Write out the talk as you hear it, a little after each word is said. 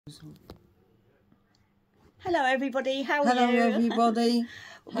Hello everybody, how are Hello you? everybody,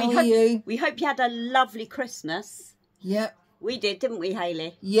 how are you? We hope you had a lovely Christmas. Yep. We did, didn't we,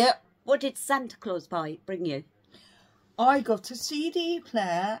 Hayley? Yep. What did Santa Claus bring you? I got a CD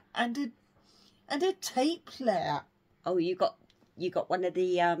player and a tape player. Oh, you got one of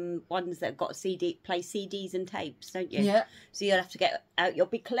the ones that got play CDs and tapes, don't you? Yeah. So you'll have to get out your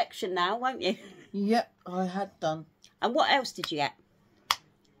big collection now, won't you? Yep, I had done. And what else did you get?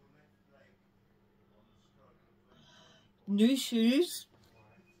 New shoes.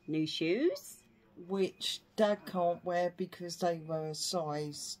 New shoes? Which Dad can't wear because they were a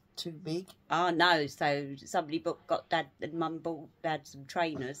size too big. Oh no, so somebody got Dad and Mum bought Dad some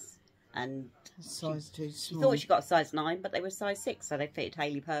trainers and size too small. She thought she got a size 9, but they were size 6, so they fitted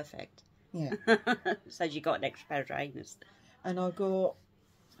Hayley perfect. Yeah. So she got an extra pair of trainers. And I got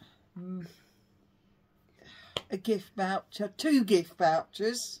a gift voucher, 2 gift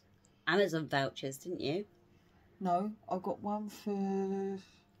vouchers. Amazon vouchers, didn't you? No, I got one for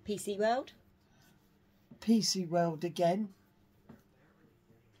PC World. PC World again.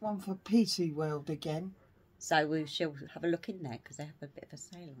 One for PC World again. So we shall have a look in there because they have a bit of a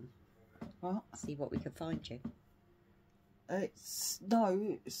sale on. What? See what we can find you. It's not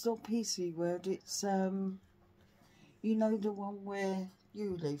PC World. It's you know the one where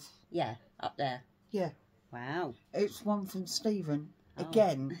you live. Yeah, up there. Yeah. Wow. It's one from Stephen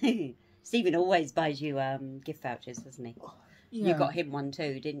again. Stephen always buys you gift vouchers, doesn't he? Yeah. You got him one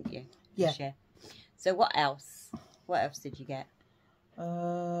too, didn't you? Yeah. This year. So what else? What else did you get?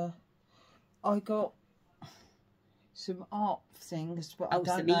 I got some art things, but I don't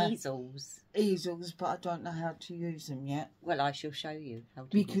some know. easels. Easels, but I don't know how to use them yet. Well, I shall show you how to.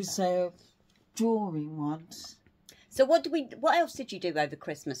 Because they're drawing ones. So what else did you do over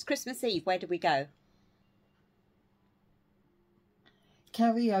Christmas? Christmas Eve, where did we go?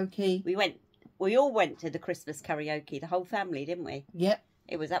 Karaoke. We all went to the Christmas karaoke, the whole family, didn't we? Yep.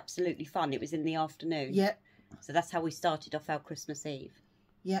 It was absolutely fun. It was in the afternoon. Yep. So that's how we started off our Christmas Eve.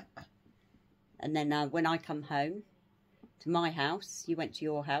 Yep. And then when I come home to my house, you went to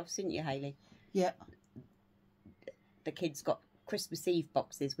your house, didn't you, Hayley? Yep. The kids got Christmas Eve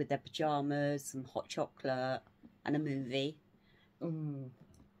boxes with their pyjamas, some hot chocolate and a movie. And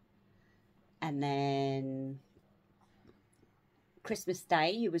then Christmas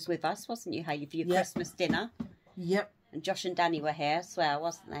Day, you was with us, wasn't you, Hayley, for your Christmas dinner? Yep. And Josh and Danny were here as well,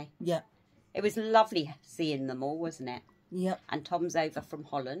 wasn't they? Yep. It was lovely seeing them all, wasn't it? Yep. And Tom's over from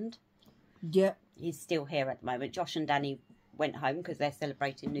Holland. Yep. He's still here at the moment. Josh and Danny went home because they're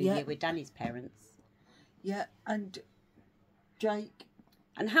celebrating New Year with Danny's parents. Yeah, and Jake.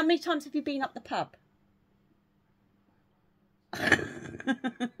 And how many times have you been up the pub?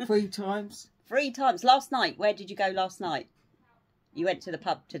 3 times. 3 times. Last night, where did you go last night? You went to the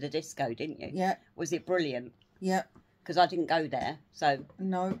pub, to the disco, didn't you? Yeah. Was it brilliant? Yeah. Because I didn't go there, so...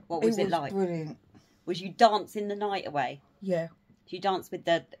 No. What was it like? Brilliant. Was you dancing the night away? Yeah. Did you dance with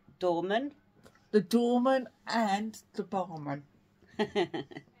the doorman? The doorman and the barman.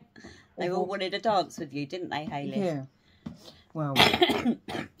 They all wanted to dance with you, didn't they, Hayley? Yeah. Well.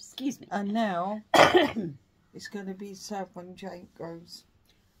 Excuse me. And now it's going to be sad when Jake goes.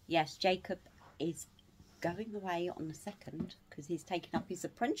 Yes, Jacob is going away on the 2nd because he's taking up his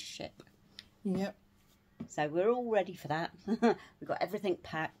apprenticeship. Yep. So we're all ready for that. We've got everything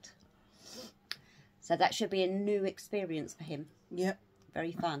packed. So that should be a new experience for him. Yep.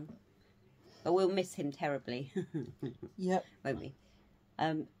 Very fun. But we'll miss him terribly. Yep. Won't we?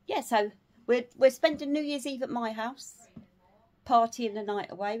 Yeah, so we're spending New Year's Eve at my house. Partying the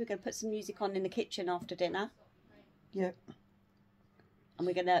night away. We're going to put some music on in the kitchen after dinner. Yep. And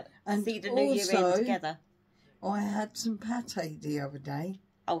we're going to see the New Year in together. I had some pate the other day.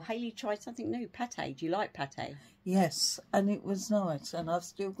 Oh, Hayley tried something new, pate. Do you like pate? Yes, and it was nice, and I've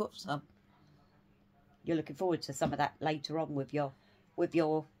still got some. You're looking forward to some of that later on with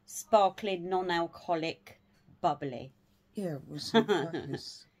your sparkling, non-alcoholic bubbly. Yeah, with some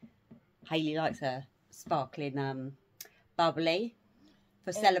crackers. Hayley likes her sparkling bubbly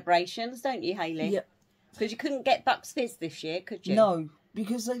for celebrations, don't you, Hayley? Yep. Because you couldn't get Bucks Fizz this year, could you? No,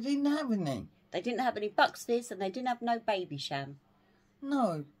 because they didn't have any. They didn't have any Bucks Fizz and they didn't have no Baby Sham.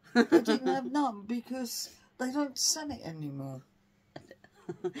 No, they didn't have none because they don't sell it anymore.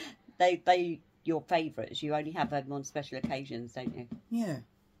 they your favourites. You only have them on special occasions, don't you? Yeah.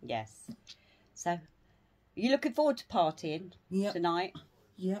 Yes. So, are you looking forward to partying tonight?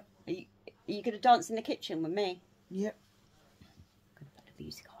 Yep. Are you going to dance in the kitchen with me? Yep. I'm going to put the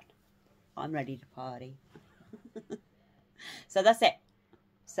music on. I'm ready to party. So that's it.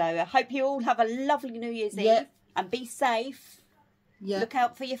 So I hope you all have a lovely New Year's Eve and be safe. Yeah. Look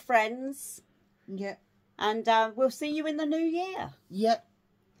out for your friends. Yeah. And we'll see you in the new year. Yeah.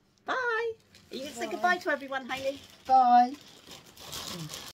 Bye. Are you going to say goodbye to everyone, Hayley? Bye.